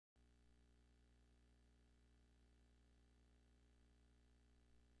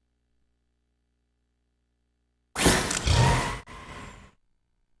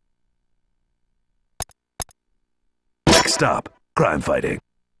stop. Crime fighting.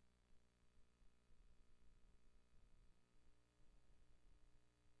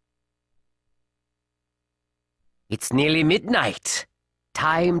 It's nearly midnight.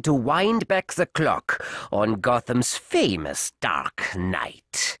 Time to wind back the clock on Gotham's famous Dark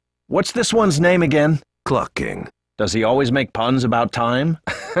Knight. What's this one's name again? Clock King. Does he always make puns about time?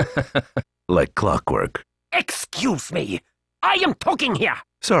 Like clockwork. Excuse me! I am talking here!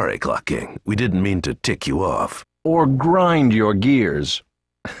 Sorry, Clock King. We didn't mean to tick you off. Or grind your gears?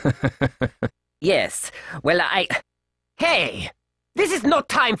 Yes, well, Hey! This is not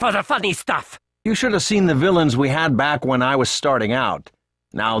time for the funny stuff! You should have seen the villains we had back when I was starting out.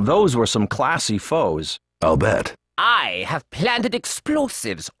 Now those were some classy foes. I'll bet. I have planted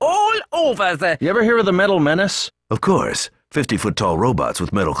explosives all over the— You ever hear of the Metal Menace? Of course. 50-foot-tall robots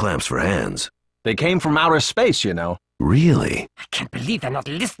with metal clamps for hands. They came from outer space, you know. Really? I can't believe they're not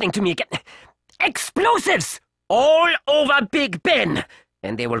listening to me again. Explosives! All over Big Ben!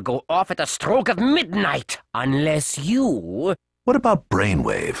 And they will go off at the stroke of midnight, unless you— What about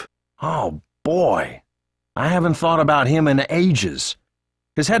Brainwave? Oh, boy. I haven't thought about him in ages.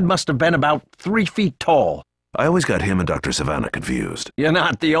 His head must have been about 3 feet tall. I always got him and Dr. Savannah confused. You're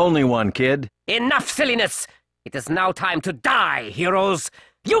not the only one, kid. Enough silliness! It is now time to die, heroes!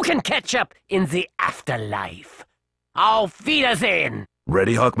 You can catch up in the afterlife. Auf Wiedersehen!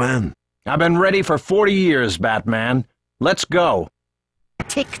 Ready, Hawkman? I've been ready for 40 years, Batman. Let's go.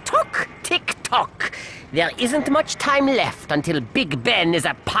 Tick-tock, tick-tock. There isn't much time left until Big Ben is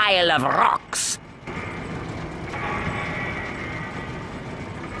a pile of rocks.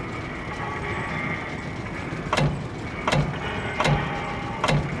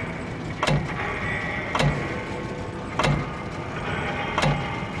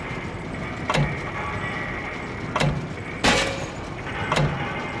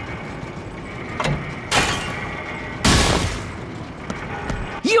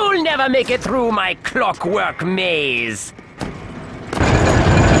 You'll never make it through my clockwork maze!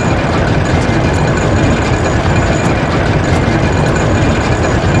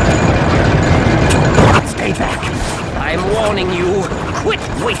 Stay back! I'm warning you! Quit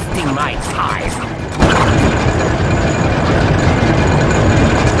wasting my time!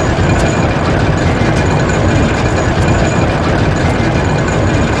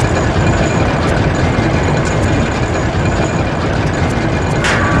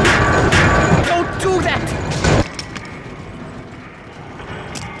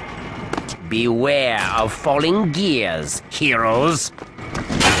 Beware of falling gears, heroes.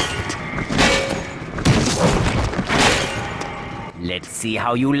 Let's see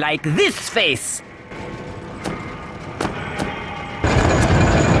how you like this face.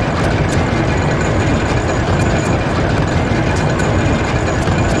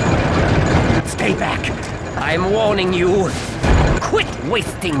 Stay back. I'm warning you. Quit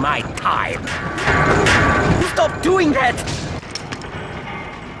wasting my time. Stop doing that.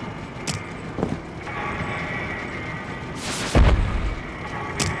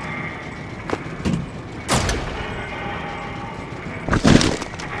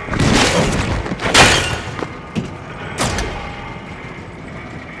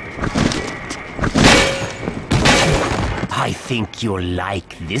 I think you'll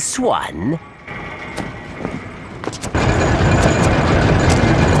like this one.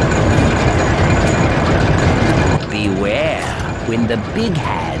 Beware when the big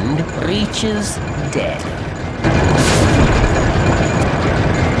hand reaches death.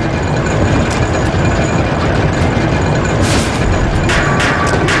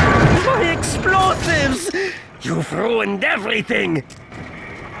 My explosives! You've ruined everything!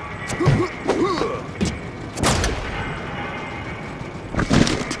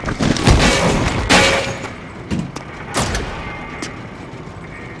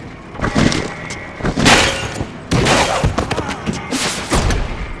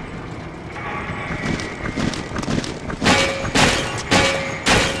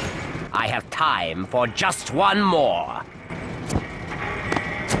 I have time for just one more.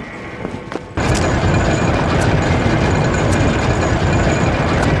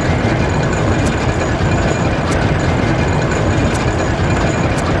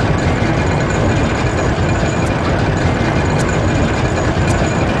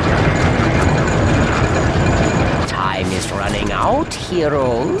 Time is running out,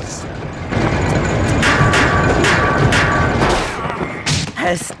 heroes.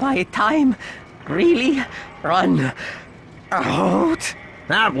 Has my time really run out?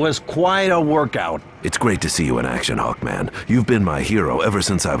 That was quite a workout. It's great to see you in action, Hawkman. You've been my hero ever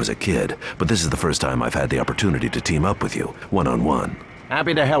since I was a kid, but this is the first time I've had the opportunity to team up with you, one-on-one.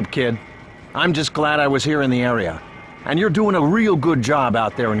 Happy to help, kid. I'm just glad I was here in the area. And you're doing a real good job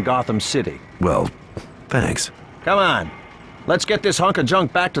out there in Gotham City. Well, thanks. Come on. Let's get this hunk of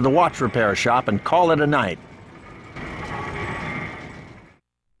junk back to the watch repair shop and call it a night.